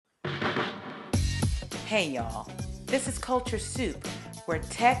Hey y'all, this is Culture Soup, where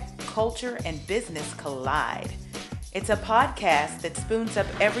tech, culture, and business collide. It's a podcast that spoons up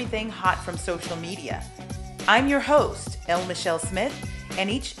everything hot from social media. I'm your host, L. Michelle Smith, and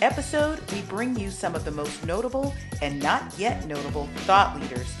each episode we bring you some of the most notable and not yet notable thought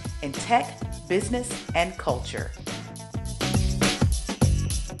leaders in tech, business, and culture.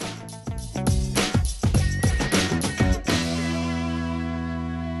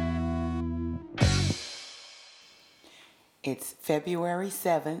 It's February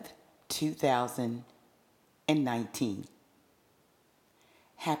 7th, 2019.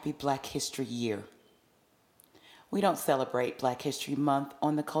 Happy Black History Year. We don't celebrate Black History Month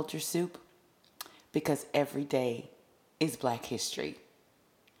on the Culture Soup because every day is Black History.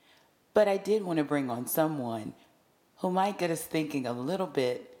 But I did want to bring on someone who might get us thinking a little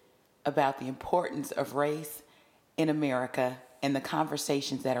bit about the importance of race in America and the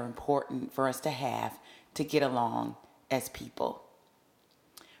conversations that are important for us to have to get along as people.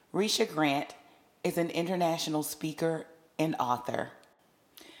 Risha Grant is an international speaker and author.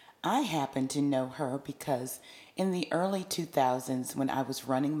 I happen to know her because in the early 2000s, when I was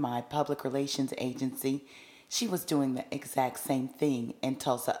running my public relations agency, she was doing the exact same thing in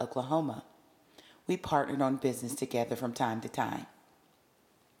Tulsa, Oklahoma. We partnered on business together from time to time.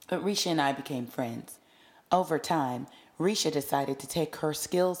 But Risha and I became friends. Over time, Risha decided to take her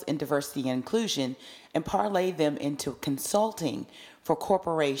skills in diversity and inclusion and parlay them into consulting for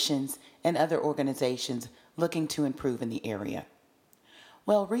corporations and other organizations looking to improve in the area.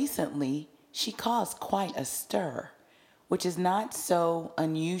 Well, recently, she caused quite a stir, which is not so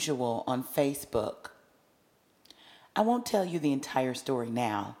unusual on Facebook. I won't tell you the entire story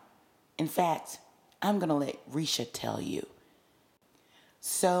now. In fact, I'm going to let Risha tell you.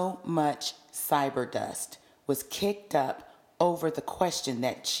 So much cyber dust was kicked up over the question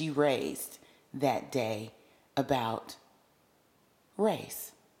that she raised that day about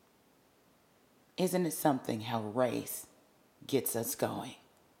race. Isn't it something how race gets us going?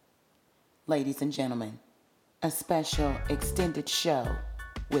 Ladies and gentlemen, a special extended show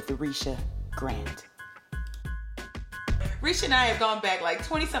with Risha Grant. Risha and I have gone back like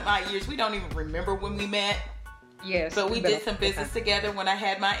 20-something odd years. We don't even remember when we met. Yes. But we did some business together when I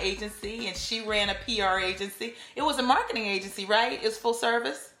had my agency, and she ran a PR agency. It was a marketing agency, right? It was full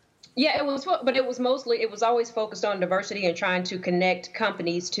service? Yeah, it was, but it was always focused on diversity and trying to connect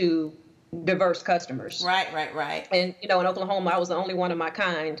companies to diverse customers. Right. And, in Oklahoma, I was the only one of my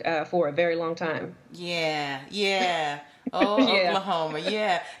kind for a very long time. Yeah. Oh, yeah. Oklahoma,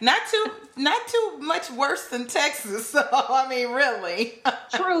 yeah. Not too much worse than Texas. So, I mean, really.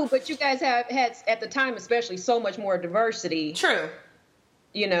 True, but you guys had, at the time, especially, so much more diversity. True.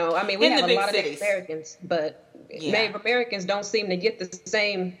 We have a lot of Native Americans, but yeah. Native Americans don't seem to get the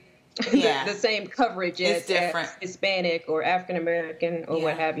same the same coverage as Hispanic or African American or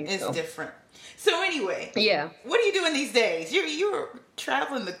what have you. It's different. So anyway, what are you doing these days? You're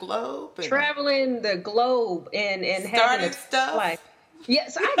traveling the globe. Traveling the globe and having a stuff. Life.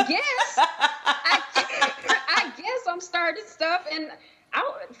 Yes, I guess. I guess I'm starting stuff, and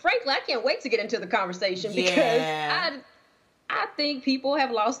frankly, I can't wait to get into the conversation because I think people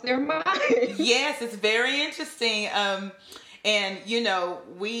have lost their minds. Yes, it's very interesting. And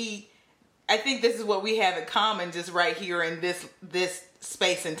I think this is what we have in common just right here in this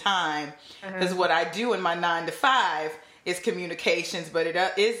space and time. Because what I do in my 9 to 5 is communications, but it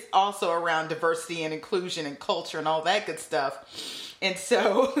is also around diversity and inclusion and culture and all that good stuff. And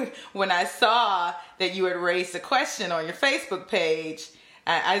so when I saw that you had raised a question on your Facebook page,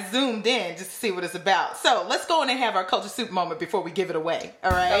 I zoomed in just to see what it's about. So let's go in and have our Culture Soup moment before we give it away. All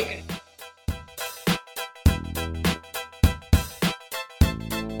right? Okay.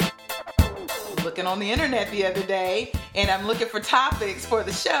 Looking on the internet the other day, and I'm looking for topics for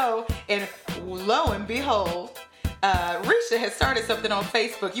the show, and lo and behold, Risha has started something on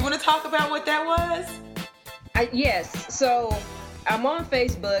Facebook. You want to talk about what that was? Yes. So I'm on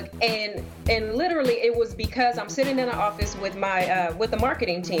Facebook, and literally it was because I'm sitting in an office with my with the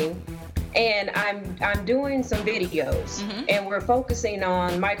marketing team, and I'm doing some videos, and we're focusing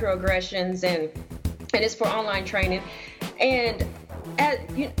on microaggressions, and it's for online training, and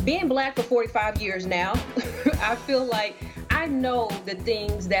being Black for 45 years now, I feel like I know the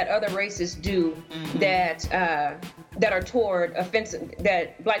things that other races do that are toward offensive,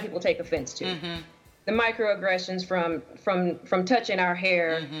 that Black people take offense to. The microaggressions from touching our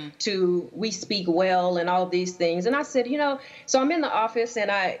hair to we speak well and all these things. And I said, so I'm in the office, and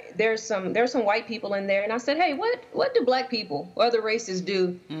there's some white people in there, and I said, hey, what do Black people, other races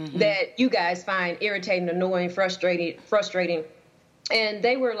do that you guys find irritating, annoying, frustrating? And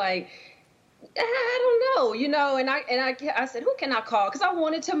they were like, I don't know, I said, who can I call? Because I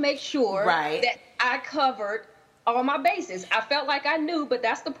wanted to make sure Right. that I covered all my bases. I felt like I knew, but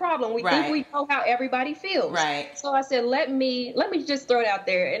that's the problem. We think Right. we know how everybody feels. Right. So I said, let me just throw it out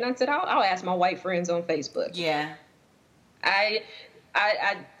there. And I said, I'll ask my white friends on Facebook. Yeah. I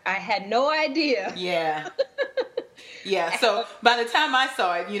I had no idea. Yeah. Yeah. So by the time I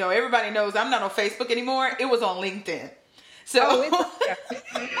saw it, everybody knows I'm not on Facebook anymore. It was on LinkedIn. So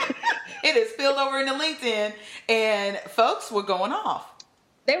it is spilled over into LinkedIn, and folks were going off.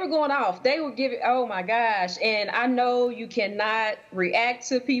 They were going off. They were giving, oh my gosh. And I know you cannot react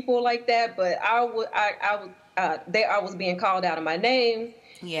to people like that, but I was being called out of my name.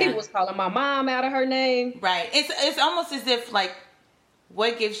 Yeah. People was calling my mom out of her name. Right. It's almost as if, like,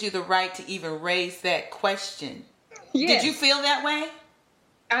 what gives you the right to even raise that question? Yes. Did you feel that way?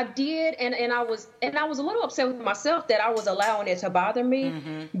 I did, and I was a little upset with myself that I was allowing it to bother me.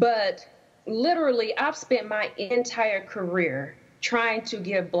 Mm-hmm. But literally, I've spent my entire career trying to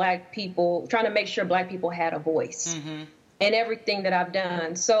make sure Black people had a voice Mm-hmm. in everything that I've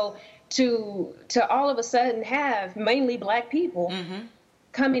done. So to all of a sudden have mainly Black people Mm-hmm.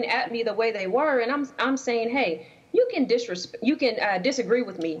 coming at me the way they were, and I'm saying, hey, you can disagree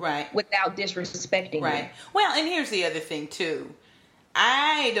with me, right, without disrespecting right. me. Well, and here's the other thing too.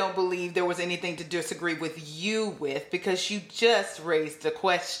 I don't believe there was anything to disagree with you with, because you just raised the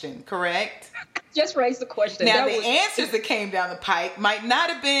question, correct? Just raised the question. Now, the answers that came down the pike might not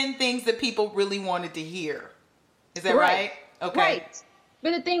have been things that people really wanted to hear. Is that right? Okay. Right.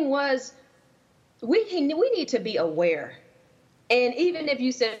 But the thing was, we need to be aware. And even if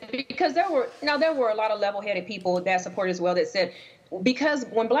you said, because there were a lot of level-headed people that supported as well that said, because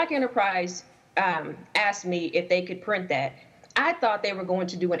when Black Enterprise asked me if they could print that, I thought they were going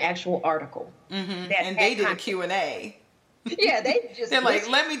to do an actual article. Mm-hmm. And they did a Q&A. Yeah, they're like,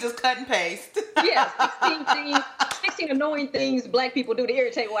 let me just cut and paste. Yeah, 16 annoying things Black people do to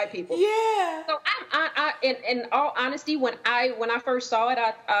irritate white people. Yeah. So I in all honesty, when I first saw it,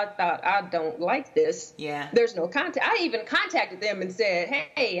 I thought, I don't like this. Yeah. There's no contact. I even contacted them and said,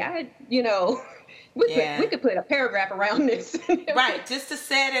 hey, we could put a paragraph around this. Right, just to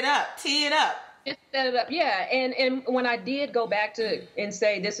set it up, tee it up. Just set it up, yeah. And when I did go back to and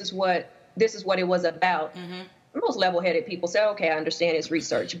say this is what it was about, mm-hmm. most level-headed people say, okay, I understand it's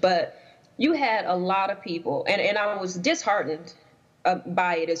research, but you had a lot of people, and I was disheartened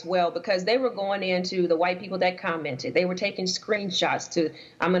by it as well, because they were going into the white people that commented. They were taking screenshots to,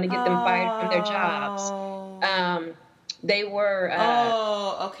 I'm going to get them fired from their jobs. They were.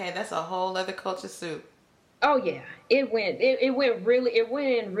 Okay, that's a whole other culture soup. Oh yeah, it went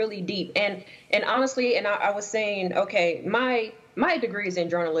in really deep, and honestly, and I was saying, okay, my degree is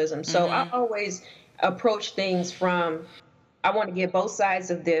in journalism, so mm-hmm. I always approach things from, I want to get both sides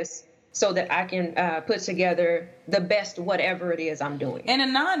of this so that I can put together the best whatever it is I'm doing in a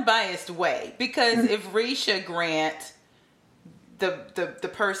non-biased way. Because mm-hmm. if Risha Grant, the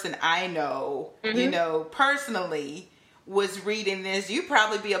person I know, mm-hmm. Personally, was reading this, you'd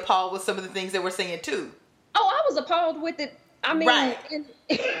probably be appalled with some of the things that we're saying too. Oh, I was appalled with it. I mean, right.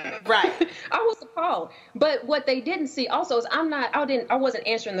 Right. I was appalled. But what they didn't see also is I wasn't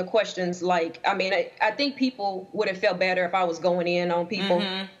answering the questions like, I mean, I think people would have felt better if I was going in on people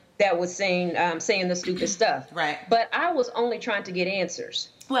mm-hmm. that was saying the stupid stuff. Right. But I was only trying to get answers.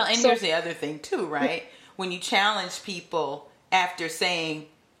 Well, and here's the other thing too, right? When you challenge people after saying,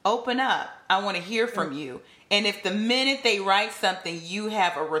 open up, I want to hear from you. And if the minute they write something, you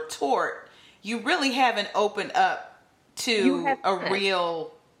have a retort, you really haven't opened up to a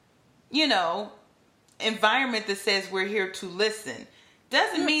real, environment that says we're here to listen.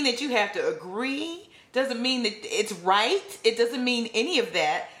 Doesn't mean that you have to agree. Doesn't mean that it's right. It doesn't mean any of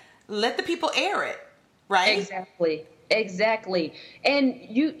that. Let the people air it, right? Exactly. And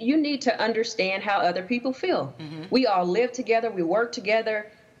you need to understand how other people feel. Mm-hmm. We all live together. We work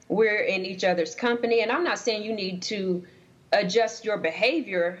together. We're in each other's company. And I'm not saying you need to adjust your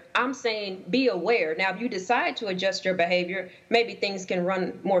behavior. I'm saying be aware. Now, if you decide to adjust your behavior, maybe things can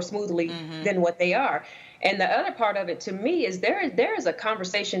run more smoothly mm-hmm. than what they are. And the other part of it to me is there is a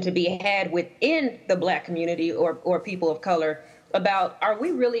conversation to be had within the Black community or people of color about, are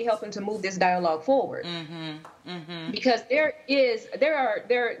we really helping to move this dialogue forward? Mm-hmm. Mm-hmm. Because there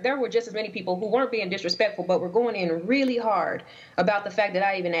were just as many people who weren't being disrespectful, but were going in really hard about the fact that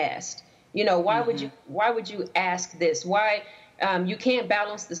I even asked. Why mm-hmm. why would you ask this? Why you can't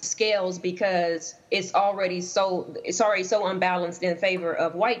balance the scales because it's already so unbalanced in favor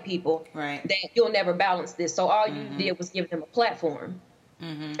of white people, right, that you'll never balance this. So all mm-hmm. you did was give them a platform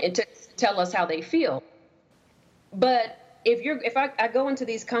mm-hmm. and to tell us how they feel. But if I go into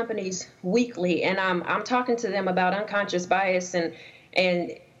these companies weekly and I'm talking to them about unconscious bias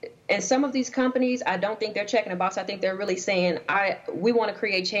and some of these companies, I don't think they're checking a box. I think they're really saying, we want to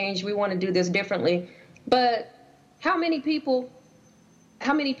create change. We want to do this differently. But how many people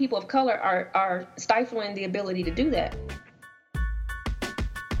of color are stifling the ability to do that?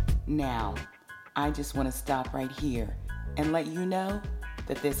 Now, I just want to stop right here and let you know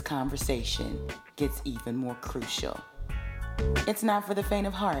that this conversation gets even more crucial. It's not for the faint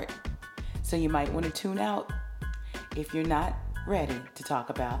of heart, so you might want to tune out if you're not ready to talk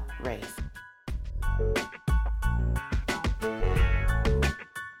about race.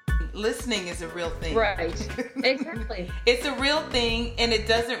 Listening is a real thing. Right. Exactly. It's a real thing, and it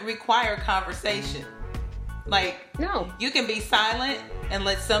doesn't require conversation. Like, no. You can be silent and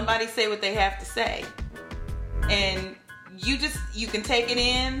let somebody say what they have to say. And you can take it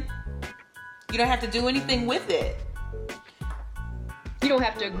in. You don't have to do anything with it. You don't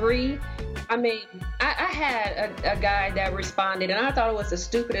have to agree. I mean, I had a guy that responded, and I thought it was the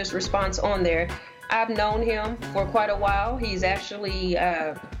stupidest response on there. I've known him for quite a while. He's actually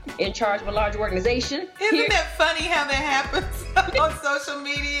in charge of a large organization. Isn't that funny how that happens on social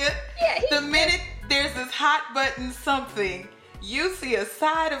media? Yeah. The minute there's this hot button something, you see a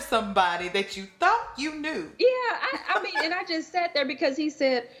side of somebody that you thought you knew. Yeah, I mean, and I just sat there because he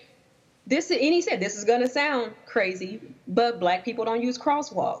said, this is going to sound crazy, but black people don't use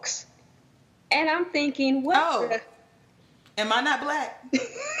crosswalks. And I'm thinking, what? Am I not black?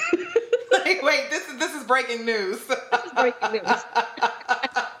 Like, wait, this is breaking news. This is breaking news.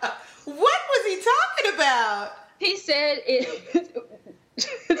 What was he talking about? He said it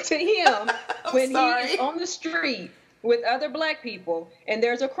to him when he is on the street with other black people and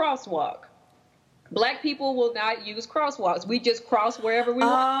there's a crosswalk. Black people will not use crosswalks. We just cross wherever we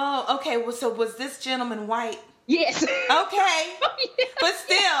want. Oh, okay. Well, so was this gentleman white? Yes. Okay. Yeah. But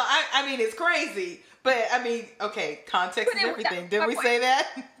still, I mean, it's crazy. But, I mean, okay, context is everything. Did we say that?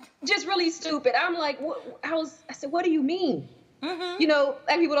 Just really stupid. I'm like, I said, what do you mean? Mm-hmm. You know,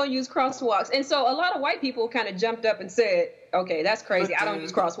 black people don't use crosswalks. And so a lot of white people kind of jumped up and said, okay, that's crazy. I don't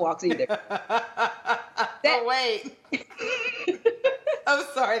use crosswalks either. Oh, wait. I'm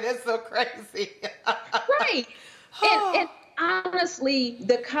sorry. That's so crazy. Right. And honestly,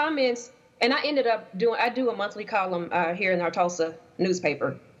 the comments, and I ended up I do a monthly column here in our Tulsa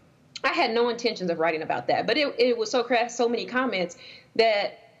newspaper. I had no intentions of writing about that, but it was so crass, so many comments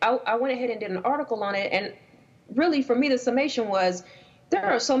that I went ahead and did an article on it. And really, for me, the summation was there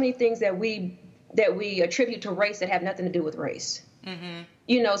are so many things that we attribute to race that have nothing to do with race. Mm-hmm.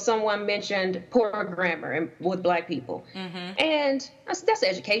 You know, someone mentioned poor grammar with black people. Mm-hmm. And that's an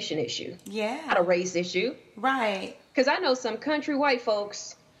education issue. Yeah. Not a race issue. Right. Because I know some country white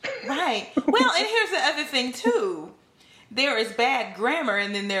folks. Right. Well, and here's the other thing, too. There is bad grammar,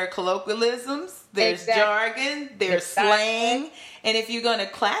 and then there are colloquialisms, there's jargon, there's slang. And if you're going to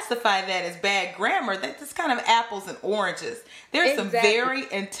classify that as bad grammar, that's kind of apples and oranges. There's some very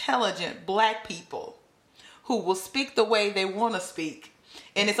intelligent black people who will speak the way they want to speak.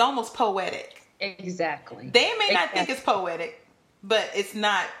 And it's almost poetic. Exactly. They may not think it's poetic, but it's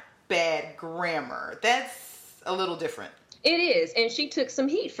not bad grammar. That's a little different. It is. And she took some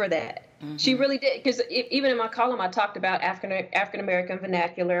heat for that. Mm-hmm. She really did. Because even in my column, I talked about African-American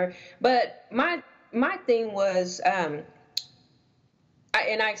vernacular. But my thing was, and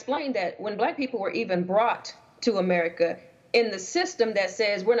I explained that when black people were even brought to America, in the system that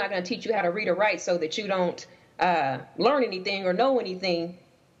says we're not going to teach you how to read or write so that you don't learn anything or know anything,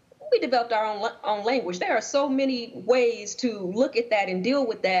 we developed our own language. There are so many ways to look at that and deal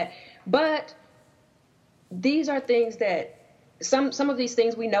with that. But these are things that some of these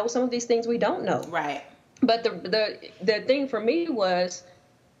things we know, some of these things we don't know. Right. But the thing for me was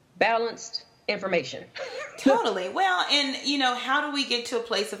balanced information. Totally. Well, and you know, how do we get to a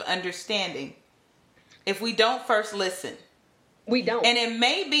place of understanding if we don't first listen? We don't. And it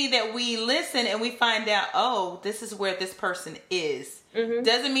may be that we listen and we find out, oh, this is where this person is. Mm-hmm.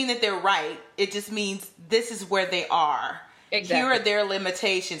 Doesn't mean that they're right. It just means this is where they are. Exactly. Here are their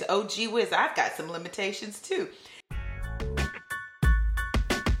limitations. Oh, gee whiz, I've got some limitations too.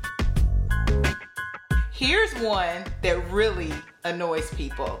 Here's one that really annoys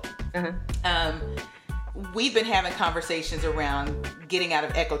people. Uh-huh. We've been having conversations around getting out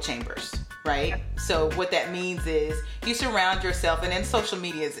of echo chambers, right? So what that means is you surround yourself, and in social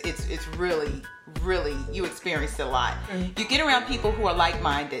media, it's really, really, you experience it a lot. Mm-hmm. You get around people who are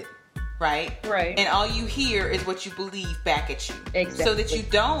like-minded, right? Right. And all you hear is what you believe back at you. Exactly. So that you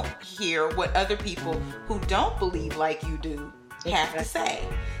don't hear what other people who don't believe like you do have to say.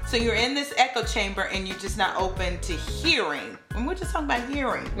 So you're in this echo chamber and you're just not open to hearing. And we're just talking about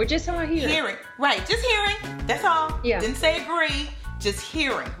hearing. We're just talking about hearing. Hearing. Right. Just hearing. That's all. Yeah. Didn't say agree. Just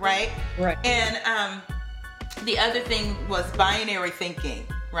hearing. Right. Right. And the other thing was binary thinking.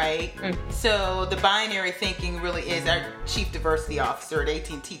 Right. Mm-hmm. So the binary thinking really is, our chief diversity officer at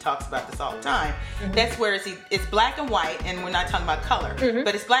AT&T talks about this all the time. Mm-hmm. That's where it's black and white, and we're not talking about color,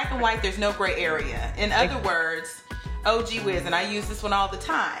 but it's black and white. There's no gray area. In other words, oh gee whiz, and I use this one all the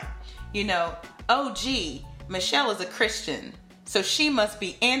time. You know, oh gee, Michelle is a Christian, so she must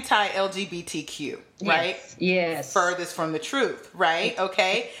be anti-LGBTQ, right? Yes. Furthest from the truth, right?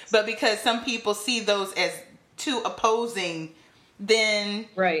 Okay. But because some people see those as two opposing, then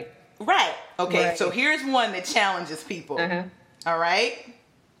right. Okay. Right. So here's one that challenges people. All right.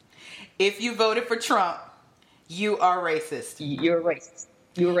 If you voted for Trump, you are racist. You're racist.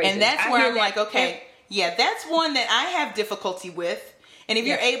 You're racist. And that's where I'm like, okay, yeah, that's one that I have difficulty with. And if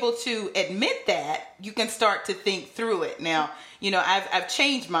you're able to admit that, you can start to think through it. Now, you know, I've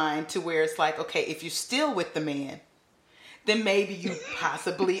changed mine to where it's like, okay, if you're still with the man, then maybe you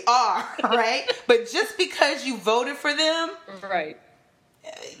possibly are, right? But just because you voted for them, right,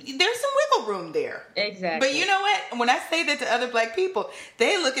 there's some wiggle room there. Exactly. But you know what? When I say that to other black people,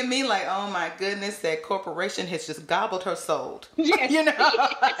 they look at me like, oh my goodness, that corporation has just gobbled her soul. Yes. You know?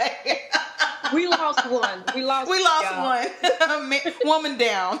 We lost one. We lost one. Woman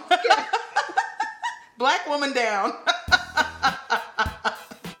down. Black woman down.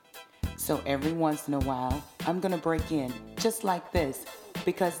 So every once in a while, I'm going to break in just like this,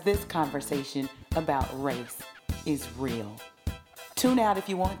 because this conversation about race is real. Tune out if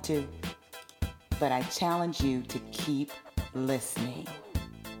you want to, but I challenge you to keep listening.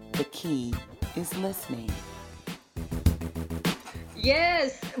 The key is listening.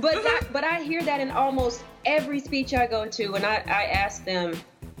 Yes, but I hear that in almost every speech I go to, and I ask them,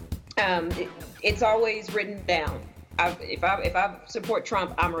 it's always written down. If I support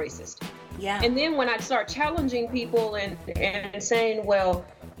Trump, I'm racist. Yeah. And then when I start challenging people and saying, well,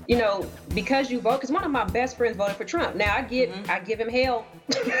 you know, because you vote, because one of my best friends voted for Trump. Now I give him hell.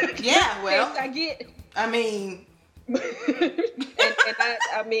 Yeah, well, I mean,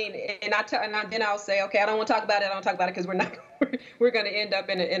 then I'll say, okay, I don't want to talk about it because we're going to end up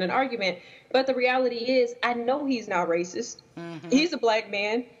in an argument. But the reality is, I know he's not racist. Mm-hmm. He's a black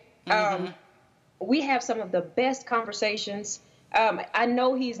man. Mm-hmm. We have some of the best conversations. I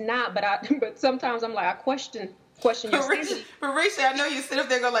know he's not, but sometimes I'm like, I question your sanity. But Risha, I know you sit up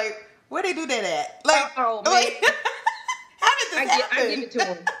there and go like, where they do that at? Like, oh man, like, how did this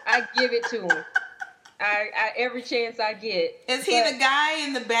happen? I give it to him. I every chance I get. Is he the guy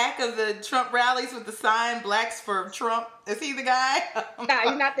in the back of the Trump rallies with the sign "Blacks for Trump"? Is he the guy? Nah,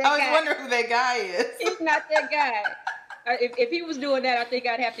 he's not that guy. I was wondering who that guy is. He's not that guy. If he was doing that, I think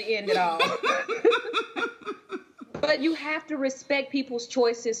I'd have to end it all. But you have to respect people's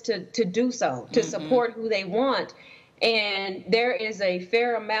choices to do so, to support who they want. And there is a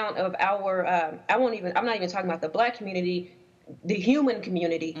fair amount of our, I'm not even talking about the black community, the human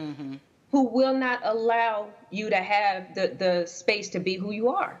community, who will not allow you to have the space to be who you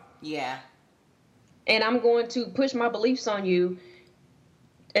are. Yeah. And I'm going to push my beliefs on you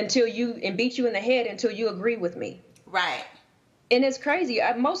and beat you in the head until you agree with me. Right. And it's crazy.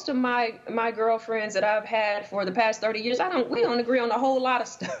 Most of my girlfriends that I've had for the past 30 years, we don't agree on a whole lot of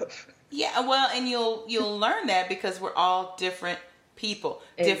stuff. Yeah, well, and you'll learn that because we're all different people,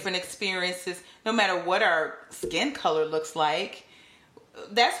 different experiences, no matter what our skin color looks like.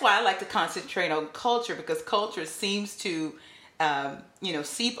 That's why I like to concentrate on culture, because culture seems to,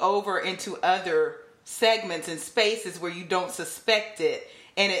 seep over into other segments and spaces where you don't suspect it.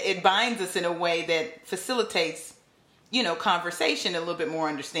 And it binds us in a way that facilitates, conversation, a little bit more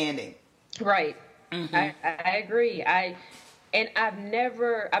understanding. Right. Mm-hmm. I agree. I've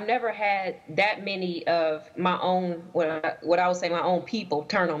never had that many of my own, what I would say, my own people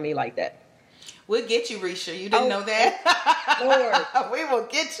turn on me like that. We'll get you, Risha. You didn't know that? Lord. We will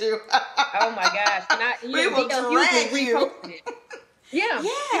get you. Oh my gosh. We will drag you.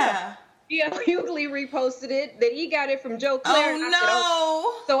 Yeah. Yeah, Hughley reposted it, that he got it from Joe Claire.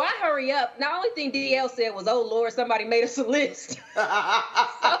 Oh, no. So I hurry up. The only thing DL said was, oh, Lord, somebody made us a list. So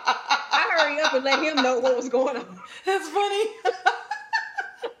I hurry up and let him know what was going on. That's funny.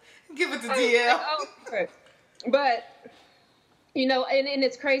 Give it to DL. But, and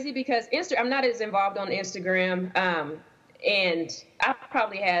it's crazy because I'm not as involved on Instagram. And I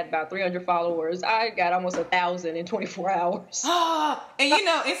probably had about 300 followers. I got almost 1,000 in 24 hours. And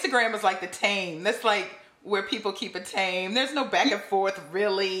Instagram is like the tame. That's like where people keep it tame. There's no back and forth,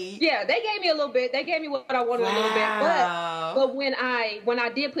 really. Yeah, they gave me a little bit. They gave me what I wanted a little bit. But when I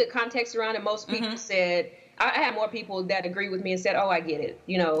did put context around it, most people said, I had more people that agreed with me and said, oh, I get it.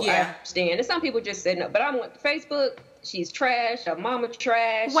 You know, I understand. And some people just said no. But I went to Facebook. She's trash. Her mama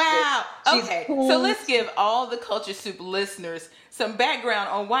trash. Wow. She's okay. cool. So let's give all the Culture Soup listeners some background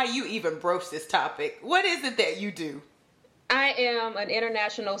on why you even broached this topic. What is it that you do? I am an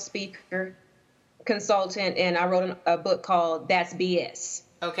international speaker, consultant, and I wrote a book called That's BS.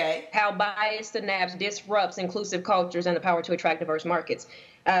 Okay. How Bias to Nabs Disrupts Inclusive Cultures and the Power to Attract Diverse Markets.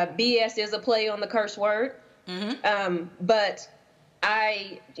 BS is a play on the curse word. But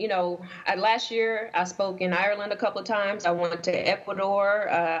last year I spoke in Ireland a couple of times. I went to Ecuador.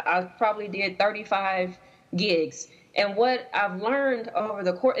 I probably did 35 gigs. And what I've learned over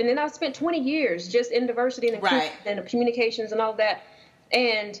the course, and then I spent 20 years just in diversity and inclusion and communications and all that.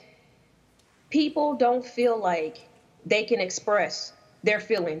 And people don't feel like they can express their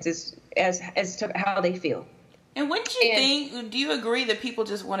feelings as to how they feel. And wouldn't you think, do you agree that people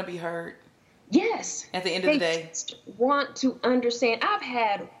just want to be heard? Yes. At the end of the day. They just want to understand. I've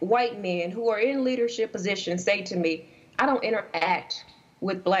had white men who are in leadership positions say to me, I don't interact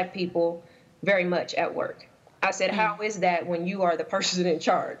with black people very much at work. I said, how is that when you are the person in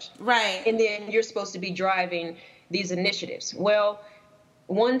charge? Right. And then you're supposed to be driving these initiatives. Well,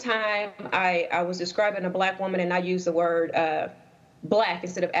 one time I was describing a black woman and I used the word black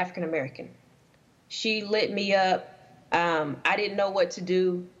instead of African American. She lit me up. I didn't know what to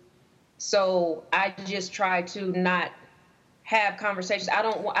do. So I just tried to not have conversations.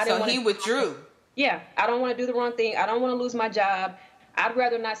 So he withdrew. Yeah. I don't want to do the wrong thing. I don't want to lose my job. I'd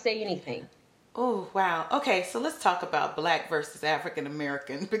rather not say anything. Oh, wow. Okay, so let's talk about black versus African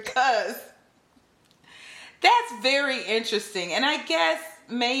American, because that's very interesting. And I guess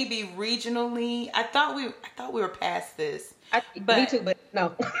maybe regionally, I thought we were past this. Me too, but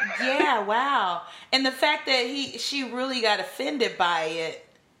no. Yeah, wow. And the fact that she really got offended by it.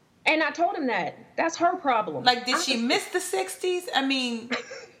 And I told him that. That's her problem. Like, did she miss the 60s? I mean...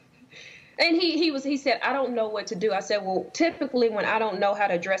 And he said, I don't know what to do. I said, well, typically when I don't know how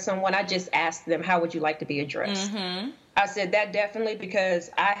to address someone, I just ask them, how would you like to be addressed? I said that definitely because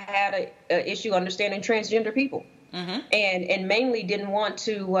I had an issue understanding transgender people, and mainly didn't want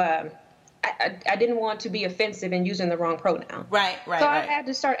to. I didn't want to be offensive and using the wrong pronoun. Right. So I had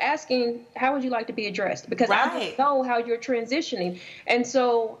to start asking, how would you like to be addressed? Because I don't know how you're transitioning. And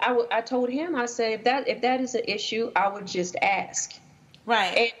so I told him, I said, if that is an issue, I would just ask.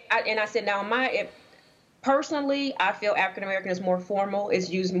 Right. And I said, now personally, I feel African American is more formal. It's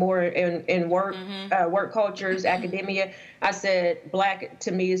used more in work, work cultures, academia. I said black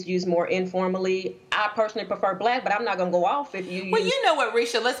to me is used more informally. I personally prefer black, but I'm not going to go off if you use... Well, you know what,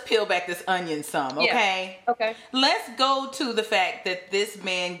 Risha? Let's peel back this onion some, okay? Yeah. Okay. Let's go to the fact that this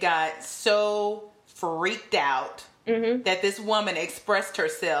man got so freaked out that this woman expressed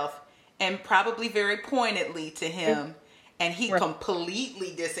herself, and probably very pointedly to him, and he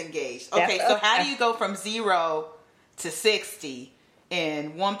completely disengaged. Okay, so how do you go from 0 to 60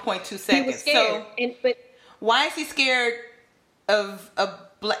 in 1.2 seconds? He was scared. So, why is he scared of a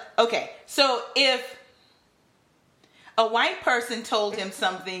black? Okay, so if a white person told him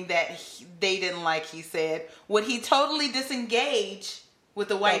something that they didn't like, he said, would he totally disengage with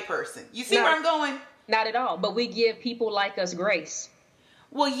the white person? You see where I'm going? Not at all. But we give people like us grace.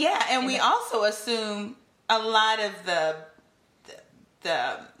 Well, yeah, and we also assume a lot of the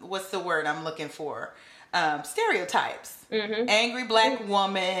what's the word I'm looking for? Stereotypes. Angry black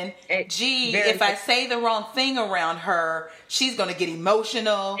woman. If I say the wrong thing around her, she's going to get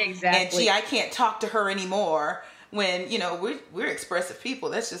emotional. Exactly. And I can't talk to her anymore. When, we're expressive people.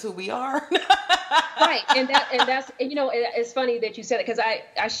 That's just who we are. Right. And that's, it's funny that you said it, because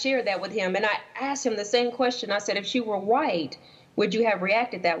I shared that with him, and I asked him the same question. I said, if she were white, would you have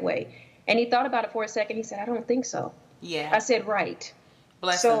reacted that way? And he thought about it for a second. He said, I don't think so. Yeah. I said, right.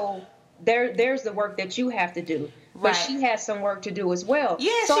 Bless him. There's the work that you have to do. But she has some work to do as well.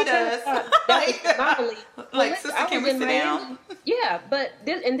 Yeah, so she does. That was like, sister, can we sit down? Yeah, but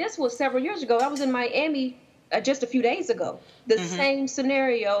this was several years ago. I was in Miami just a few days ago. The same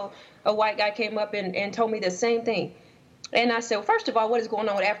scenario, a white guy came up and told me the same thing. And I said, well, first of all, what is going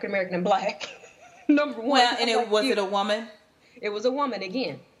on with African American and black? Number one. Well, and was it a woman? It was a woman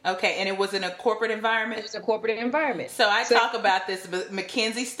again. Okay, and it was in a corporate environment? It was a corporate environment. So I talk about this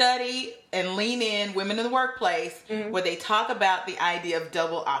McKinsey study and Lean In, Women in the Workplace, where they talk about the idea of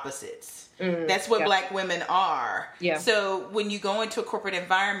double opposites. That's what black women are. Yeah. So when you go into a corporate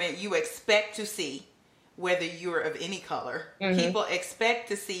environment, you expect to see, whether you're of any color, people expect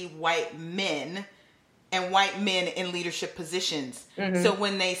to see white men and white men in leadership positions. Mm-hmm. So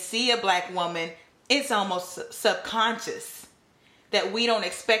when they see a black woman, it's almost subconscious that we don't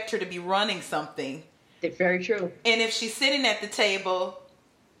expect her to be running something. It's very true. And if she's sitting at the table,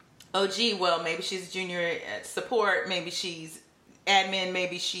 oh gee, well, maybe she's junior support, maybe she's admin,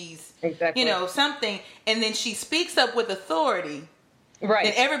 maybe she's, exactly. Something. And then she speaks up with authority. Right.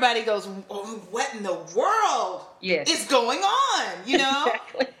 And everybody goes, oh, what in the world is going on?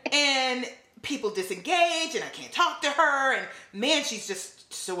 Exactly. And people disengage, and I can't talk to her. And man, she's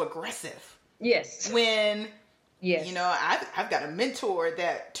just so aggressive. Yes. When, yes. I've got a mentor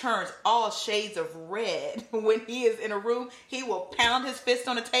that turns all shades of red. When he is in a room, he will pound his fist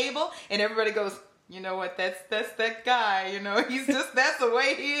on a table, and everybody goes, you know what, that's that guy, he's just, that's the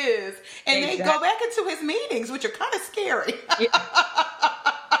way he is. And They go back into his meetings, which are kind of scary. Yeah.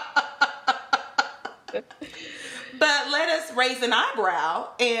 But let us raise an eyebrow,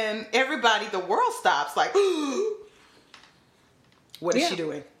 and everybody, the world stops like, what is she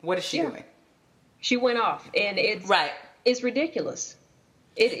doing? What is she doing? She went off, and it's ridiculous.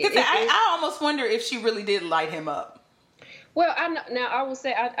 I almost wonder if she really did light him up. Well, I will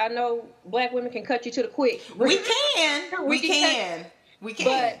say I know black women can cut you to the quick. We can. We can.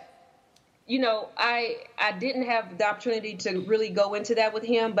 But I didn't have the opportunity to really go into that with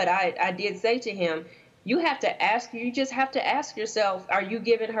him, but I did say to him, you just have to ask yourself, are you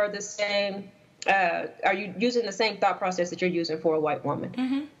giving her the same, are you using the same thought process that you're using for a white woman?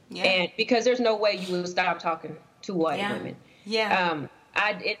 Mm-hmm. Yeah. And because there's no way you will stop talking to white women. Yeah.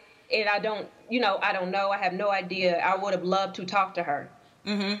 I don't know. I have no idea. I would have loved to talk to her.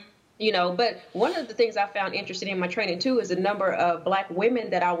 Mm-hmm. But one of the things I found interesting in my training too is the number of black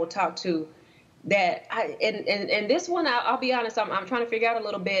women that I will talk to that and this one, I'll be honest, I'm trying to figure out a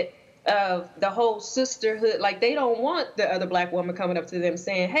little bit of the whole sisterhood. Like, they don't want the other black woman coming up to them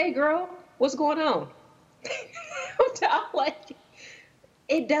saying, hey girl, what's going on? I'm like,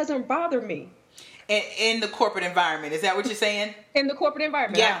 it doesn't bother me. In the corporate environment, is that what you're saying? In the corporate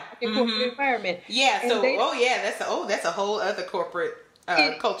environment, yeah. Corporate environment, yeah. So, that's a whole other corporate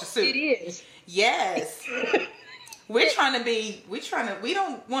culture suit. It is. Yes. We're not trying to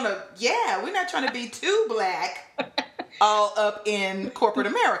be too black, all up in corporate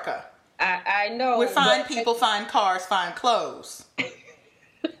America. I know. We're fine people, fine cars, fine clothes.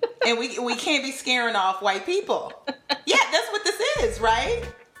 And we can't be scaring off white people. Yeah, that's what this is, right?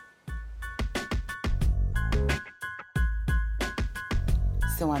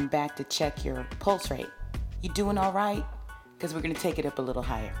 So I'm back to check your pulse rate. You doing all right? Because we're going to take it up a little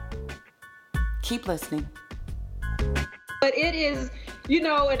higher. Keep listening. But it is, and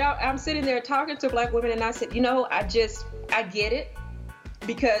I'm sitting there talking to black women, and I said, I get it.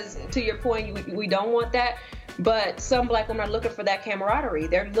 Because to your point, we don't want that. But some black women are looking for that camaraderie.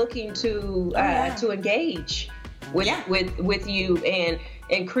 They're looking to engage with you and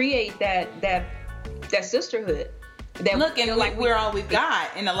create that sisterhood. We're all we've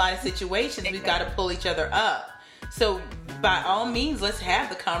got. In a lot of situations, we've got to pull each other up. So by all means, let's have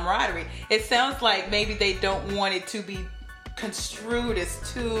the camaraderie. It sounds like maybe they don't want it to be construed as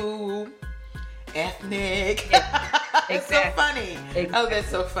too ethnic. It's so funny. Exactly. Oh, that's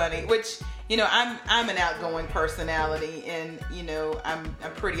so funny. Which, I'm an outgoing personality, and I'm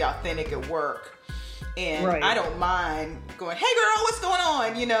pretty authentic at work. And I don't mind going, hey girl, what's going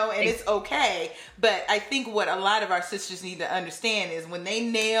on? And it's okay. But I think what a lot of our sisters need to understand is when they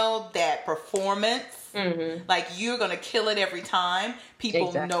nail that performance, like you're going to kill it every time,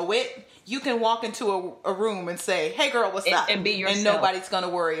 people know it. You can walk into a room and say, hey girl, what's up? And be yourself. And nobody's going to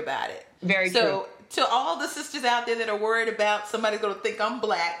worry about it. Very true. So to all the sisters out there that are worried about somebody's going to think I'm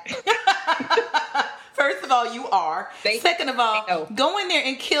black. First of all, you are. Second of all, go in there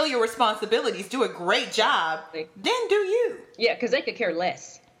and kill your responsibilities. Do a great job. Then do you. Yeah, because they could care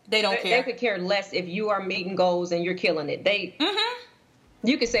less. They don't care. They could care less if you are meeting goals and you're killing it.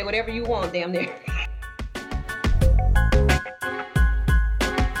 You can say whatever you want, damn near.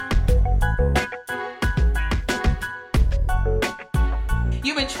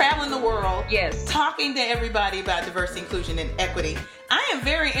 You've been traveling the world, yes, talking to everybody about diversity, inclusion, and equity. I am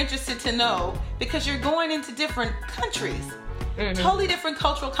very interested to know, because you're going into different countries, totally different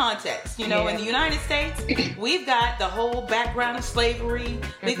cultural contexts. In the United States, we've got the whole background of slavery.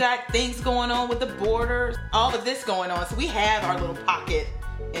 We've got things going on with the border, all of this going on. So we have our little pocket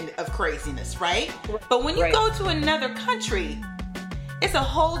of craziness, right? But when you go to another country, it's a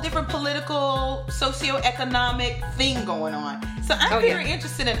whole different political, socioeconomic thing going on. So I'm very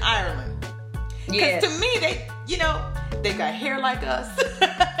interested in Ireland. Because to me, they got hair like us, the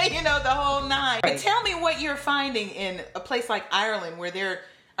whole nine. But tell me what you're finding in a place like Ireland, where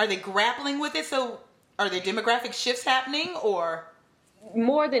are they grappling with it? So Are there demographic shifts happening, or?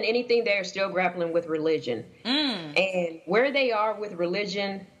 More than anything, they're still grappling with religion. And where they are with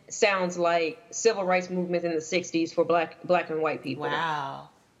religion sounds like civil rights movement in the 60s for black and white people. Wow.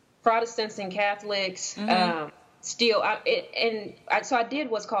 Protestants and Catholics still. So I did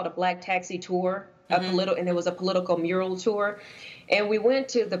what's called a Black Taxi tour, and it was a political mural tour. And we went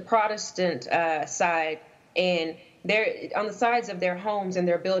to the Protestant side, and there on the sides of their homes and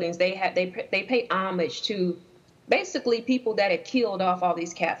their buildings, they pay homage to basically people that had killed off all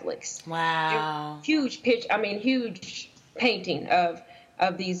these Catholics. Wow. Huge painting of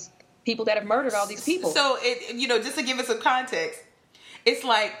these people that have murdered all these people. So just to give it some context, it's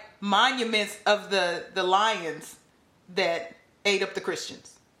like monuments of the lions that ate up the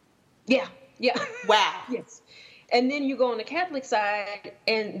Christians. Yeah. Wow. Yes. And then you go on the Catholic side,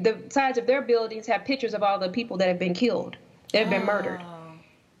 and the sides of their buildings have pictures of all the people that have been killed, that have been murdered.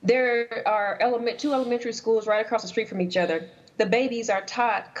 There are two elementary schools right across the street from each other. The babies are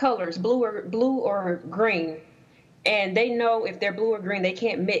taught colors, blue or green, and they know if they're blue or green, they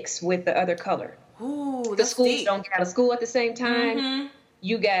can't mix with the other color. Ooh, the schools don't get out of school at the same time. Mm-hmm.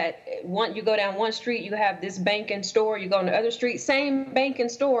 You go down one street, you have this bank and store. You go on the other street, same bank and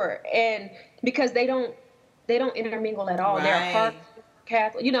store, and because they don't intermingle at all. Right. They're part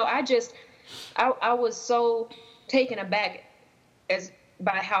Catholic. I was so taken aback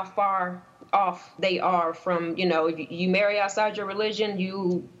by how far off they are from, you marry outside your religion,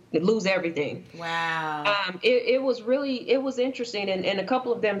 you lose everything. Wow. It was interesting. And a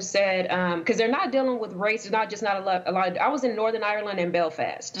couple of them said, because they're not dealing with race, it's not a lot. I was in Northern Ireland and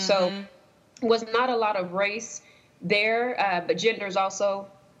Belfast. So was not a lot of race there, but gender is also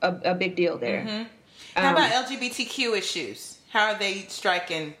a big deal there. Mm-hmm. How about LGBTQ issues? How are they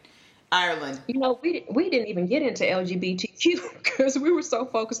striking Ireland? We didn't even get into LGBTQ because we were so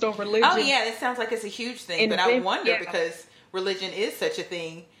focused on religion. Oh yeah, it sounds like it's a huge thing, but I wonder because religion is such a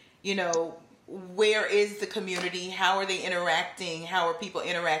thing. Where is the community? How are they interacting? How are people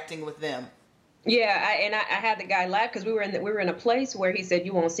interacting with them? Yeah, I had the guy laugh because we were in a place where he said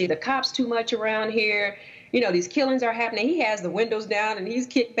you won't see the cops too much around here. These killings are happening. He has the windows down and he's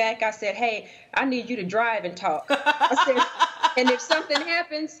kicked back. I said, hey, I need you to drive and talk. I said, and if something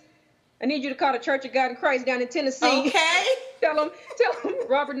happens, I need you to call the Church of God in Christ down in Tennessee. Okay. Tell him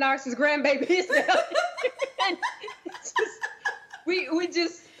Robert Knox's grandbaby is down. we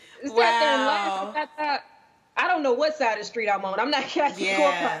just sat there and laughed. I don't know what side of the street I'm on. I'm not Catholic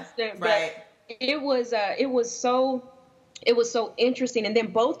or Protestant, but it was so interesting. And then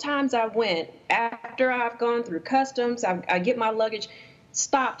both times I went, after I've gone through customs, I get my luggage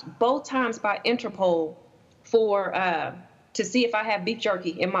stopped both times by Interpol for to see if I have beef jerky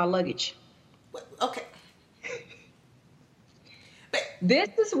in my luggage. Okay. This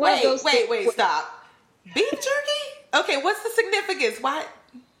is one of those things. Wait, stop. Beef jerky? Okay, what's the significance? Why?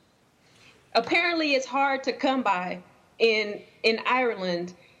 Apparently it's hard to come by in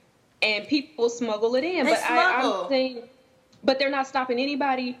Ireland, and people smuggle it in. I'm saying, but they're not stopping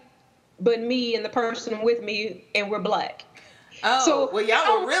anybody but me and the person with me, and we're black. Oh, so well,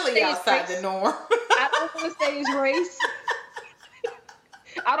 y'all were really outside the norm. I don't want to say it's race.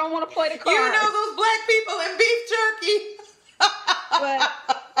 I don't want to play the card. Those black people in beef jerky. But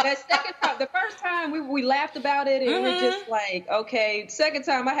that second time, the first time we laughed about it, and we're just like, okay. Second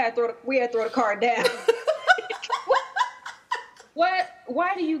time, we had to throw the card down. What?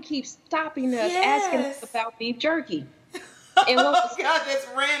 Why do you keep stopping us, asking us about beef jerky? And God, that's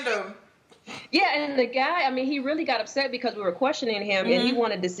random. Yeah, and the guy, he really got upset because we were questioning him, and he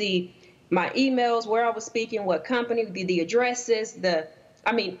wanted to see my emails, where I was speaking, what company, the addresses,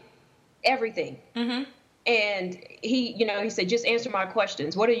 everything. Mm-hmm. And he said, just answer my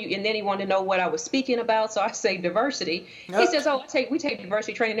questions. What are you? And then he wanted to know what I was speaking about. So I say diversity. He says, we take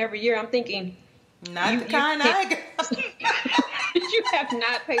diversity training every year. I'm thinking, not the kind I got. You have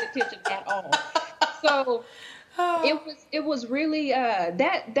not paid attention at all. So it was really,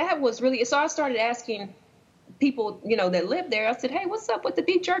 that was really, so I started asking people, that live there. I said, hey, what's up with the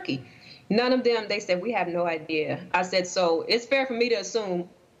beef jerky? None of them, they said, we have no idea. I said, so it's fair for me to assume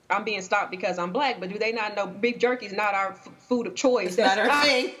I'm being stopped because I'm black, but do they not know beef jerky is not our food of choice? That's not our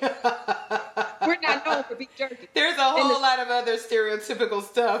thing. We're not known for beef jerky. There's a whole lot of other stereotypical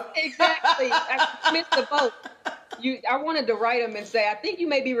stuff. Exactly. I missed the boat. I wanted to write them and say, I think you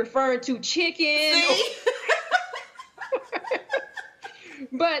may be referring to chicken.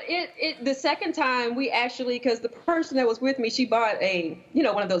 But the second time we actually, because the person that was with me, she bought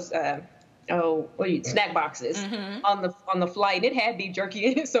one of those snack boxes on the flight, and it had beef jerky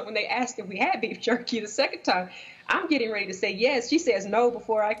in it. So when they asked if we had beef jerky the second time, I'm getting ready to say yes. She says no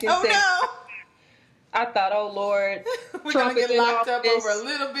before I can say. No. I thought, oh Lord, We're Trump gonna is get in locked up office. over a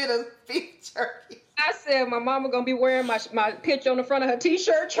little bit of beef jerky. I said my mama gonna be wearing my picture on the front of her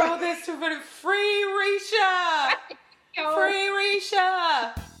T-shirt. Oh, that's too funny. Free Risha! Free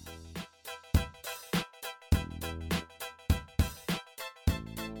Risha!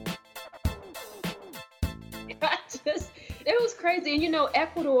 It was crazy. And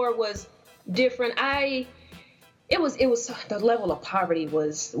Ecuador was different. It was the level of poverty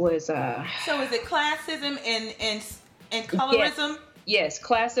was So is it classism and colorism? Yes,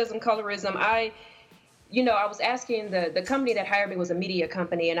 classism, colorism. I was asking the company that hired me was a media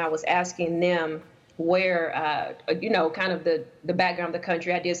company, and I was asking them where kind of the background of the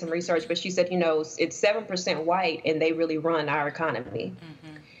country. I did some research, but she said, it's 7% white and they really run our economy.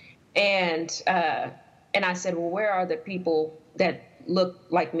 And I said, well, where are the people that look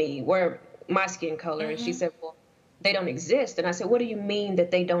like me? Where my skin color? And she said, well, they don't exist. And I said, what do you mean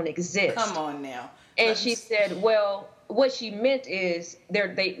that they don't exist? Come on now. And she said, well, what she meant is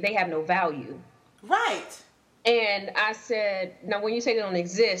they have no value. Right. And I said, now when you say they don't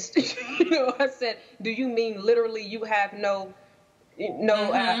exist, I said, do you mean literally you have no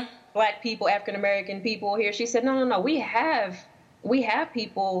black people, African American people here? She said, no. We have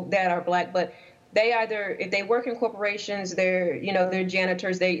people that are black, but they either, if they work in corporations, they're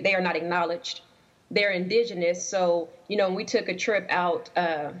janitors, they are not acknowledged. They're indigenous. So, we took a trip out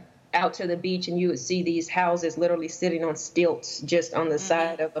to the beach, and you would see these houses literally sitting on stilts just on the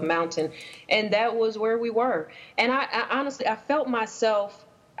side of a mountain. And that was where we were. And I honestly, I felt myself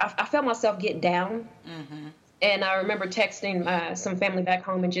get down. And I remember texting some family back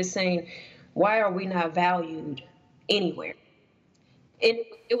home and just saying, why are we not valued anywhere? And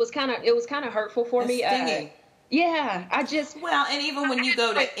it was kind of hurtful for me. Yeah, and even when you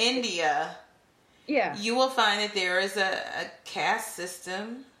go to India, yeah, you will find that there is a caste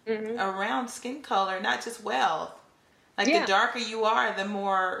system around skin color, not just wealth. Like the darker you are, the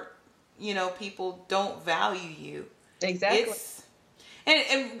more people don't value you. Exactly.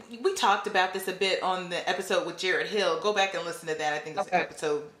 And we talked about this a bit on the episode with Jared Hill. Go back and listen to that. I think it's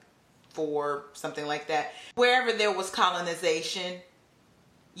episode 4, something like that. Wherever there was colonization,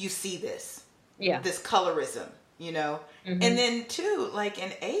 you see this. Yeah. This colorism, And then too, like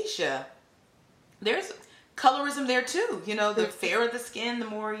in Asia, there's colorism there too. The fairer the skin, the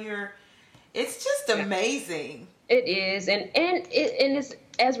more it's just amazing. It is. And it's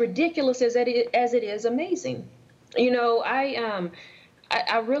as ridiculous as it is amazing. I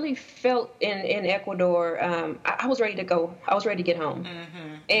really felt in Ecuador, I was ready to go. I was ready to get home.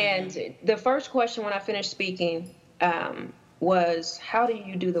 And the first question when I finished speaking was, how do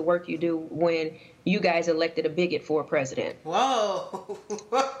you do the work you do when you guys elected a bigot for a president? Whoa.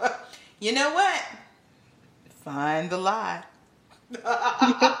 You know what? Find the lie.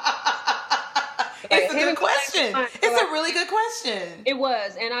 It's a good question. It's a really good question. It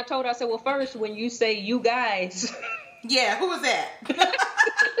was. And I told her, I said, well, first, when you say you guys... Yeah, who was that?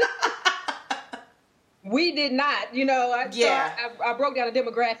 We did not, I broke down the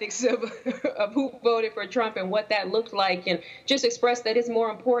demographics of who voted for Trump and what that looked like, and just expressed that it's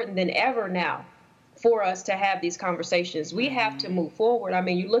more important than ever now for us to have these conversations. We have to move forward. I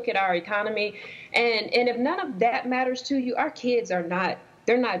mean, you look at our economy, and if none of that matters to you, our kids they're not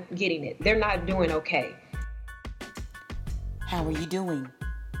getting it. They're not doing okay. How are you doing?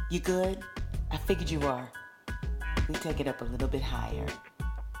 You good? I figured you are. We take it up a little bit higher.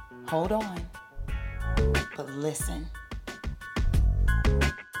 Hold on. But listen.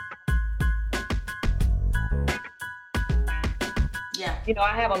 Yeah.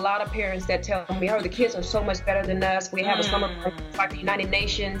 I have a lot of parents that tell me, oh, the kids are so much better than us. We have a summer like the United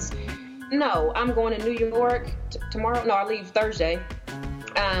Nations. No, I'm going to New York tomorrow. No, I leave Thursday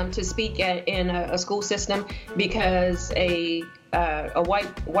to speak in a school system because a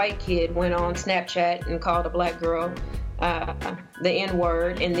white kid went on Snapchat and called a black girl the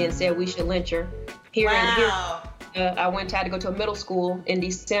N-word and then said we should lynch her. Wow. I had to go to a middle school in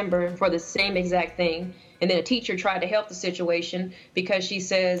December for the same exact thing. And then a teacher tried to help the situation because she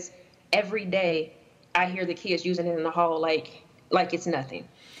says, every day I hear the kids using it in the hall like it's nothing.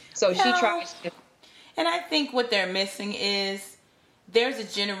 So she tries to... And I think what they're missing is there's a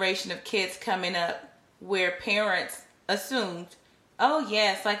generation of kids coming up where parents assumed, oh,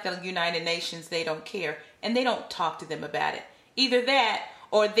 yeah, it's like the United Nations, they don't care. And they don't talk to them about it. Either that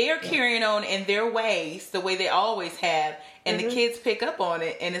or they're carrying on in their ways, the way they always have, and the kids pick up on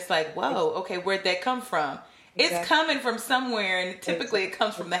it, and it's like, whoa, okay, where'd that come from? Exactly. It's coming from somewhere, and typically it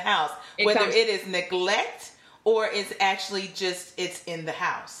comes from the house, whether it is neglect or it's actually just it's in the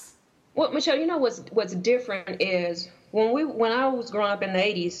house. Well, Michelle, what's different is when I was growing up in the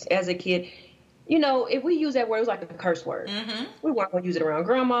 80s as a kid, if we use that word, it was like a curse word. Mm-hmm. We weren't going to use it around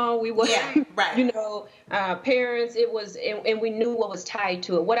grandma. We weren't, Yeah, right. parents. It was, and we knew what was tied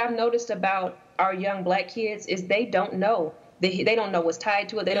to it. What I've noticed about our young black kids is they don't know. They don't know what's tied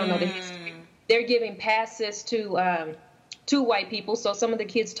to it. They don't know the history. They're giving passes to white people. So some of the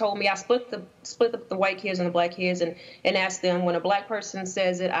kids told me, I split up the white kids and the black kids and asked them, when a black person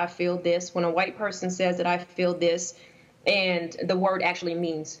says it, I feel this. When a white person says it, I feel this. And the word actually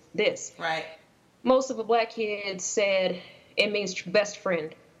means this. Right. Most of the black kids said it means best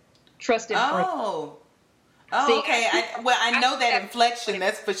friend, trusted friend. Oh, See, okay. I know that inflection.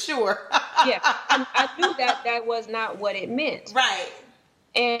 That's for sure. Yeah, I knew that was not what it meant. Right.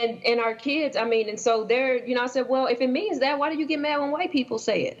 And our kids, and so they're, I said, well, if it means that, why do you get mad when white people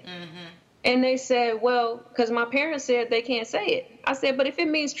say it? Mm-hmm. And they said, well, because my parents said they can't say it. I said, but if it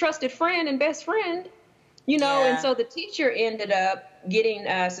means trusted friend and best friend, Yeah. And so the teacher ended up getting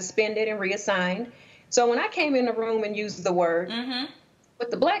suspended and reassigned. So when I came in the room and used the word, Mm-hmm. with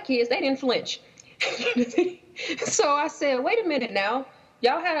the black kids, they didn't flinch. So I said, wait a minute now.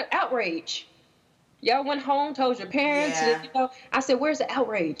 Y'all had an outrage. Y'all went home, told your parents. Yeah. And, I said, where's the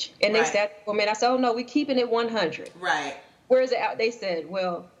outrage? And they Right. said, well, man, I said, oh, no, we're keeping it 100. Right. Where's the out? They said,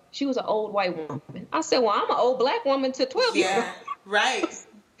 well, she was an old white woman. I said, well, I'm an old black woman to 12 years old. Yeah. Right.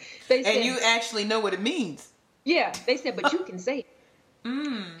 They said, And you actually know what it means. yeah. They said, but you can say it.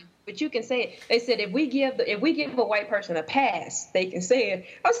 But you can say it. They said, if we give a white person a pass, they can say it.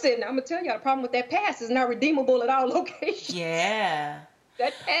 I said, now I'm gonna tell y'all, the problem with that pass is not redeemable at all locations. Yeah.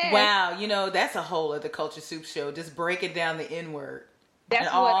 That pass. Wow. That's a whole other Culture Soup show. Just breaking down the N word That's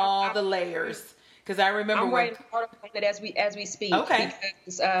and what all the layers. Because I remember I'm when. writing an article on it as we speak. Okay.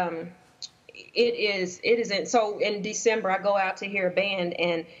 Because it isn't. So in December, I go out to hear a band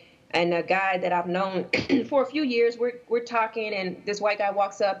and a guy that I've known for a few years, we're talking, and this white guy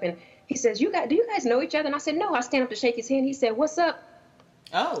walks up and he says, do you guys know each other? And I said, no. I stand up to shake his hand. He said, what's up?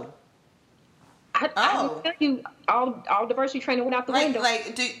 Oh. I can tell you, all diversity training went out the window.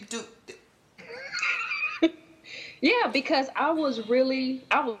 Do Yeah, because I was really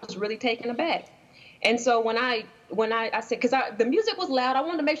taken aback. And so when I said, because the music was loud, I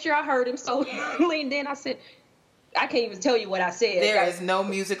wanted to make sure I heard him. So I leaned in. I said, I can't even tell you what I said. There is no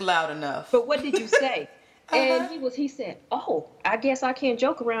music loud enough. But what did you say? Uh-huh. And he said, oh, I guess I can't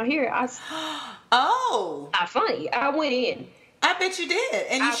joke around here. Oh. Funny. I went in. I bet you did.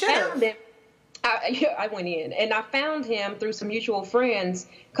 And you should have. I went in and I found him through some mutual friends.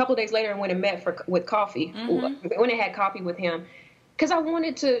 A couple of days later, I went and met with coffee. Mm-hmm. When I had coffee with him, because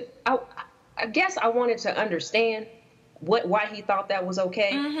I guess I wanted to understand why he thought that was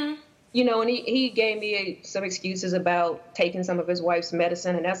okay. Mm-hmm. And he gave me some excuses about taking some of his wife's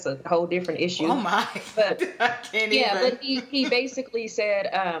medicine, and that's a whole different issue. Oh my! But I can't yeah, even. but he basically said,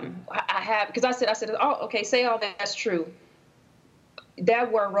 I have, because I said, oh, okay, say all that's true.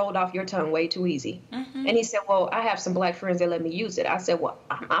 That word rolled off your tongue way too easy. Mm-hmm. And he said, well, I have some black friends that let me use it. I said, well,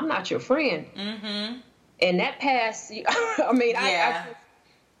 I'm not your friend. Mm-hmm. And that passed. Yeah.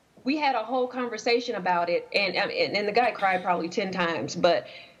 We had a whole conversation about it, and the guy cried probably 10 times, but.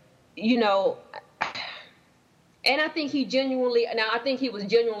 And I think he was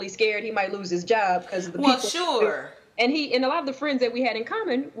genuinely scared he might lose his job because of the people. Well, sure. And a lot of the friends that we had in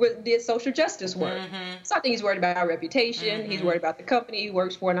common did social justice work. Mm-hmm. So I think he's worried about our reputation. Mm-hmm. He's worried about the company he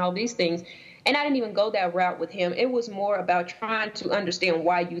works for and all these things. And I didn't even go that route with him. It was more about trying to understand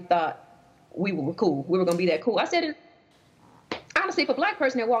why you thought we were cool. We were going to be that cool. I said, honestly, if a black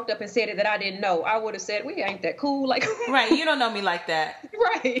person had walked up and said it that I didn't know, I would have said, we ain't that cool. Like, right, you don't know me like that.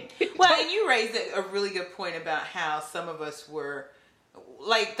 Right. Well, and you raised a really good point about how some of us were,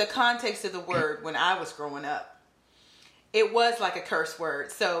 like the context of the word when I was growing up, it was like a curse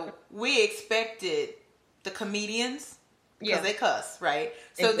word. So we expected the comedians, because they cuss, right?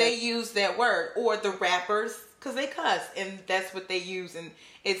 So exactly. They use that word, or the rappers, because they cuss, and that's what they use, and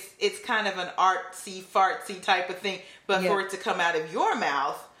it's kind of an artsy fartsy type of thing, but for it to come out of your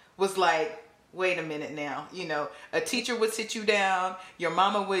mouth was like, wait a minute now, a teacher would sit you down, your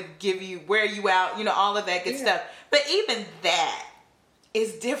mama would wear you out, all of that good stuff, but even that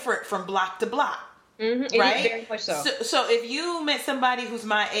is different from block to block. Mm-hmm. Right? Very much so. So if you met somebody who's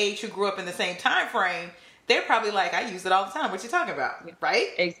my age who grew up in the same time frame, they're probably like, I use it all the time. What you talking about? Yeah. Right?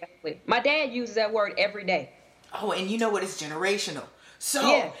 Exactly. My dad uses that word every day. Oh, and you know what? It's generational. So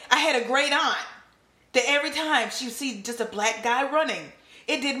I had a great aunt that every time she would see just a black guy running,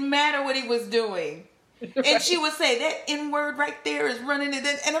 it didn't matter what he was doing. Right. And she would say, that N word right there is running it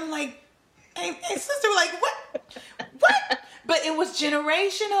in. And I'm like, hey sister, like, what? What? But it was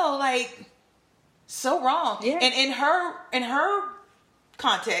generational. Like, so wrong. Yeah. And in her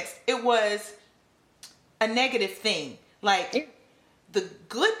context, it was a negative thing. Like, Yeah. the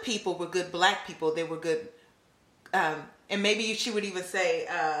good people were good black people. They were good, and maybe she would even say,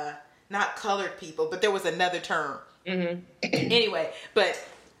 not colored people, but there was another term. Anyway, but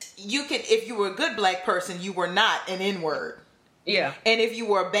you could, if you were a good black person, you were not an N-word. Yeah. And if you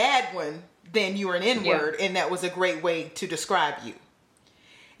were a bad one, then you were an N-word, and that was a great way to describe you.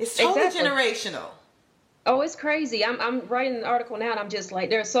 It's totally generational. Oh, it's crazy. I'm writing an article now, and I'm just like,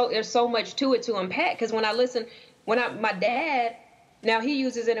 there's so much to it to unpack. Because my dad, now he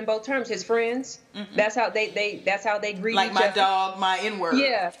uses it in both terms. His friends, that's how they greet like each my other. dog, my N-word.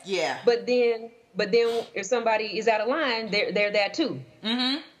 Yeah. Yeah. But then if somebody is out of line, they're that too.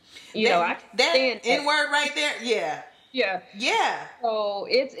 You know, I that stand N-word right there. Yeah. Yeah. Yeah. So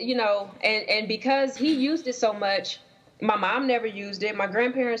it's, and because he used it so much, my mom never used it. My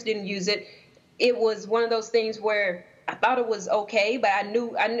grandparents didn't use it. It was one of those things where I thought it was okay, but I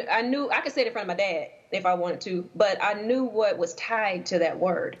knew I could say it in front of my dad if I wanted to, but I knew what was tied to that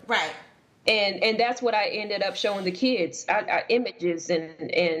word. Right. And that's what I ended up showing the kids, images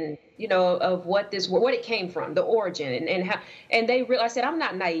and of what it came from, the origin, and how, and they I said, I'm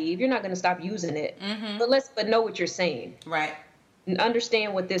not naive. You're not going to stop using it, but know what you're saying, right, and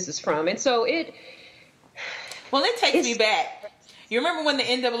understand what this is from. And so it takes me back. You remember when the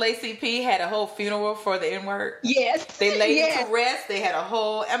NAACP had a whole funeral for the N-word? Yes, they laid it to rest. They had a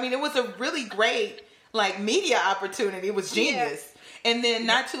whole. I mean, it was a really great media opportunity. It was genius. Yeah. And then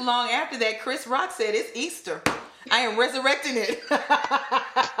not too long after that, Chris Rock said, "It's Easter. I am resurrecting it."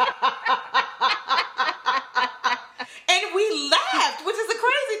 And we laughed, which is a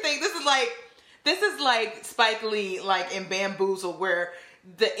crazy thing. This is like Spike Lee, in Bamboozle, where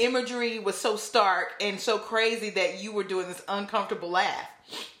the imagery was so stark and so crazy that you were doing this uncomfortable laugh.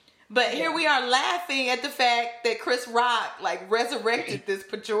 But here we are laughing at the fact that Chris Rock resurrected this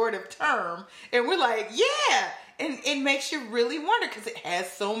pejorative term, and we're like, yeah. And it makes you really wonder because it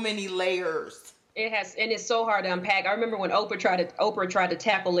has so many layers. It has, and it's so hard to unpack. I remember when Oprah tried to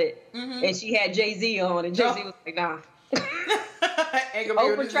tackle it, and she had Jay-Z on, and Jay-Z was like, "Nah."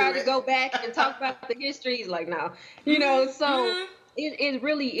 Oprah tried to go back and talk about the history. He's like, "Nah." So it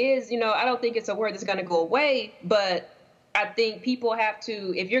really is. I don't think it's a word that's going to go away, but I think people have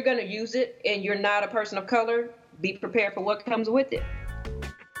to, if you're going to use it and you're not a person of color, be prepared for what comes with it.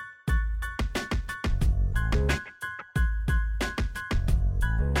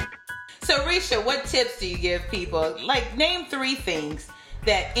 So, Risha, what tips do you give people? Name 3 things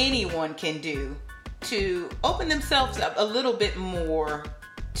that anyone can do to open themselves up a little bit more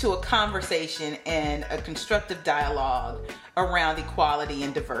to a conversation and a constructive dialogue around equality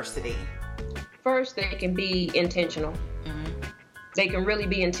and diversity. First, they can be intentional. They can really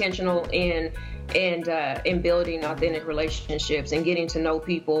be intentional in building authentic relationships and getting to know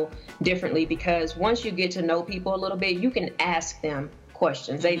people differently, because once you get to know people a little bit, you can ask them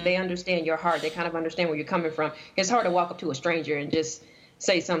questions. They understand your heart. They kind of understand where you're coming from. It's hard to walk up to a stranger and just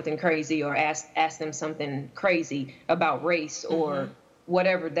say something crazy or ask them something crazy about race or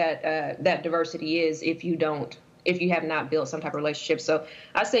whatever that diversity is if you have not built some type of relationship. So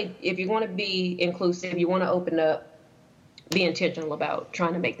I say, if you want to be inclusive, you want to open up, be intentional about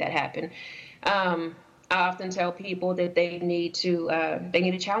trying to make that happen. I often tell people that they need to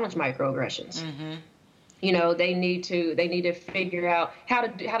challenge microaggressions. They need to figure out how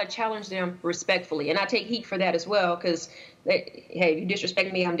to challenge them respectfully. And I take heat for that as well, because hey, you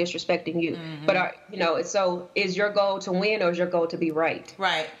disrespect me, I'm disrespecting you. But so is your goal to win or is your goal to be right?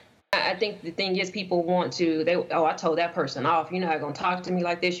 Right. I think the thing is, people want to, I told that person off. You're not going to talk to me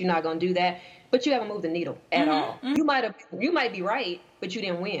like this. You're not going to do that. But you haven't moved the needle at all. You might be right, but you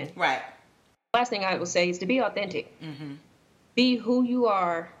didn't win. Right. Last thing I would say is to be authentic. Be who you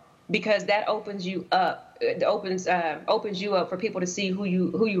are, because that opens you up. It opens you up for people to see who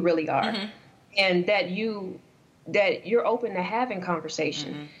you really are, and that you're open to having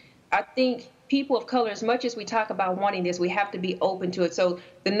conversation. I think people of color, as much as we talk about wanting this, we have to be open to it. So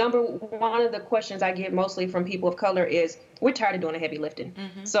one of the questions I get mostly from people of color is, we're tired of doing the heavy lifting.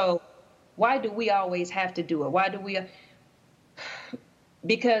 So why do we always have to do it? Why do we?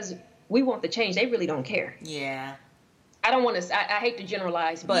 Because we want the change. They really don't care. Yeah. I don't want to. I hate to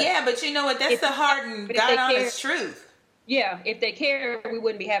generalize, but yeah, but you know what? That's the hard and God honest truth. Yeah, if they care, we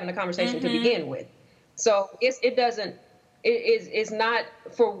wouldn't be having a conversation to begin with. So it's not,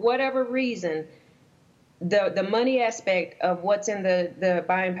 for whatever reason, the money aspect of what's in the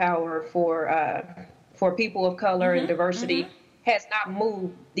buying power for people of color and diversity has not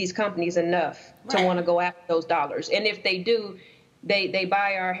moved these companies enough to want to go after those dollars. And if they do, they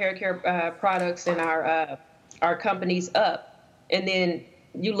buy our hair care products and our companies up, and then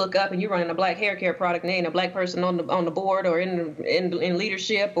you look up and you're running a black hair care product and there ain't a black person on the board or in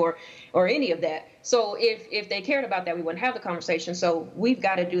leadership or any of that. So if they cared about that, we wouldn't have the conversation. So we've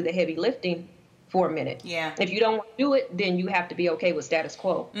got to do the heavy lifting for a minute. Yeah. If you don't want to do it, then you have to be okay with status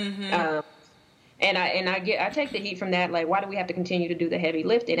quo. Mm-hmm. And I take the heat from that. Like, why do we have to continue to do the heavy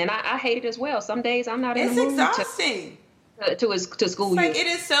lifting? And I hate it as well. Some days I'm not in the mood. It's exhausting. To school it's you. Like, it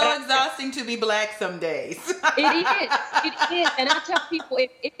is so exhausting to be black some days. It is. And I tell people,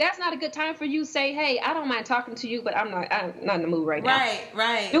 if that's not a good time for you, say, hey, I don't mind talking to you, but I'm not in the mood right now.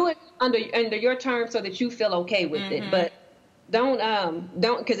 Right. Do it under your terms so that you feel okay with it. But don't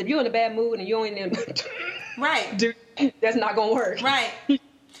because if you're in a bad mood and you're in right, dude, that's not gonna work. Right.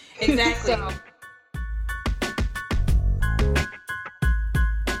 Exactly.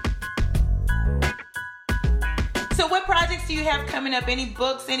 So what projects do you have coming up? Any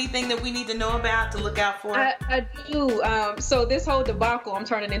books, anything that we need to know about to look out for? I do. So this whole debacle, I'm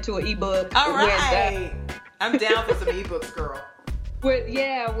turning into an ebook. All right. I'm down for some ebooks, girl.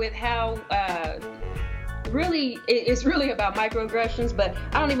 With how really it's really about microaggressions, but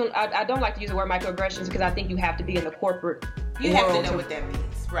I don't like to use the word microaggressions because I think you have to be in the corporate you have to know what that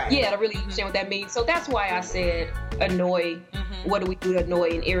means, right? Yeah, to really understand what that means. So that's why I said annoy. What do we do to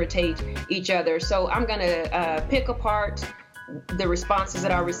annoy and irritate each other? So I'm gonna pick apart the responses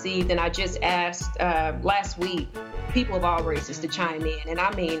that I received, and I just asked last week people of all races to chime in, and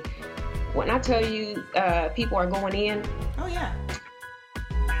I mean, when I tell you people are going in. Oh yeah.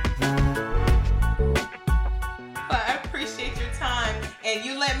 Well, I appreciate your time, and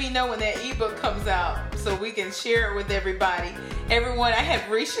you let me know when that ebook comes out so we can share it with everybody. Everyone, I have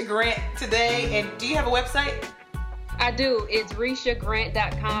Risha Grant today, and do you have a website? I do. It's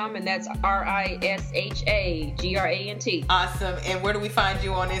RishaGrant.com, and that's RishaGrant. Awesome. And where do we find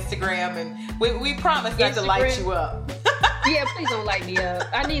you on Instagram? And we promise not to light you up. Yeah, please don't light me up.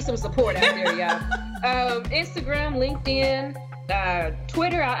 I need some support out there, y'all. Instagram, LinkedIn,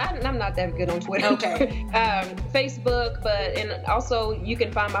 Twitter. I'm not that good on Twitter. Okay. Facebook, and also you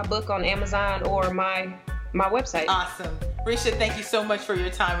can find my book on Amazon or my website. Awesome. Risha, thank you so much for your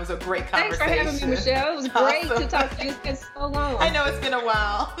time. It was a great conversation. Thanks for having me, Michelle. It was great to talk to you. It's been so long. I know it's been a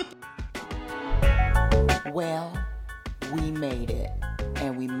while. Well, we made it,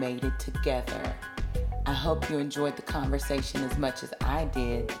 and we made it together. I hope you enjoyed the conversation as much as I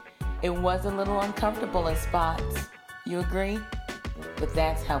did. It was a little uncomfortable in spots. You agree? But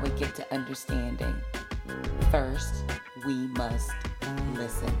that's how we get to understanding. First, we must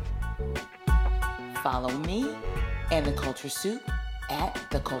listen. Follow me and The Culture Soup at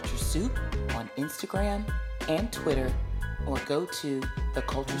The Culture Soup on Instagram and Twitter, or go to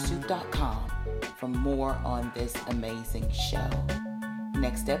theculturesoup.com for more on this amazing show.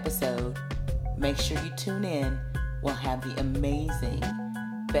 Next episode, make sure you tune in. We'll have the amazing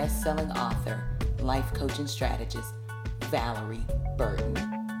best-selling author, life coach and strategist, Valerie Burton.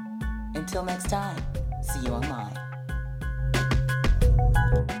 Until next time, see you online.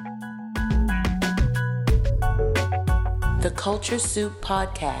 The Culture Soup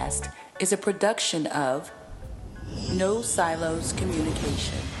Podcast is a production of No Silos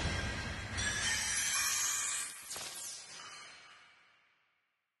Communication.